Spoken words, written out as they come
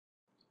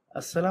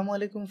Assalamu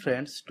alaikum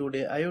friends,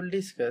 today I will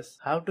discuss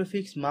how to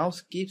fix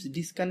mouse keeps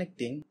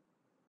disconnecting.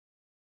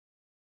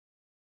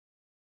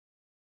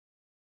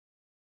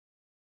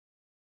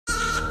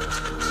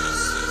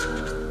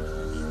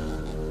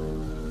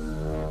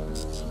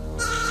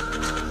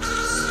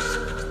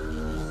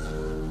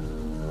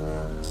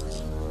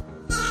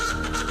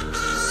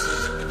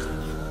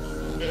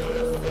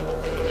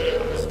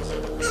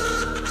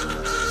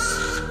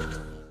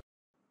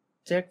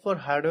 Check for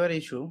hardware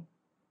issue.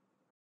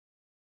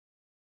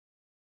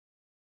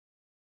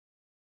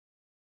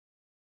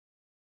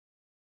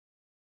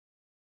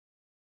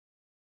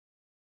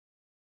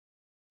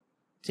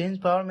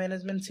 Change power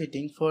management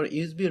setting for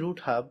USB root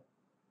hub.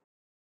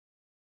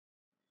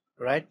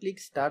 Right click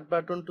start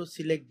button to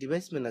select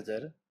device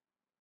manager.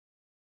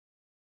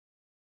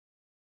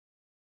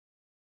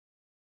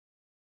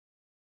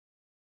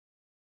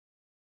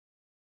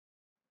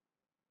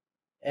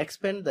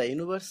 Expand the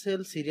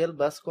universal serial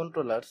bus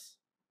controllers.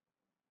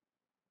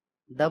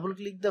 Double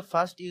click the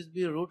first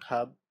USB root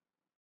hub.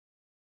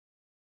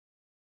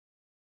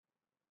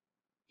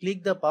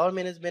 Click the power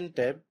management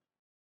tab.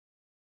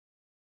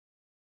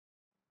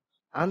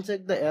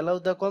 Uncheck the allow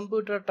the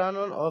computer turn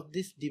on of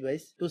this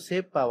device to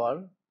save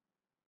power.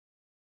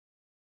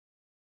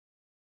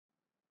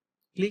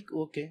 Click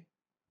OK.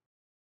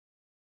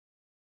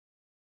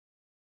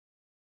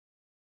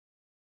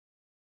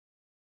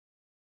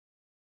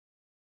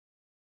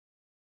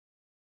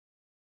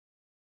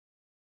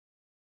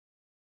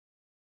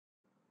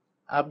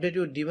 Update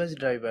your device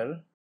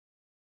driver.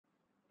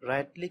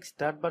 Right click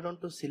start button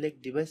to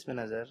select device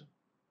manager.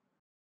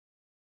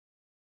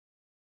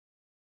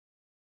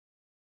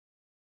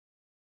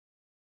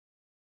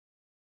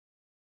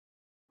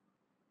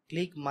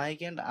 Click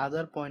mic and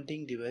other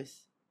pointing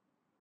device.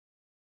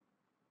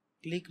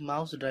 Click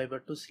mouse driver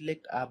to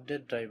select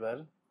update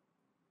driver.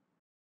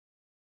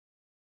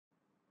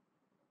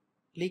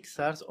 Click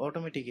search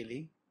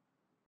automatically.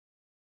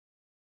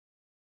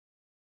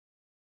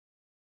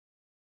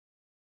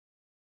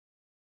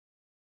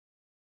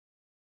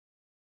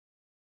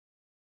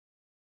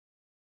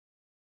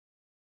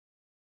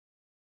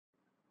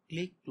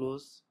 Click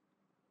close.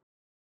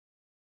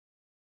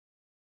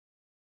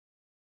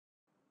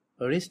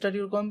 Restart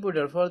your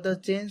computer for the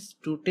change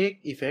to take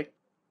effect.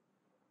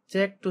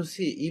 Check to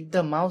see if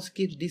the mouse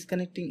keeps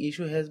disconnecting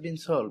issue has been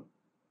solved.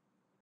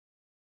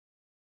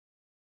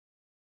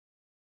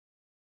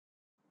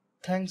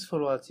 Thanks for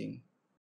watching.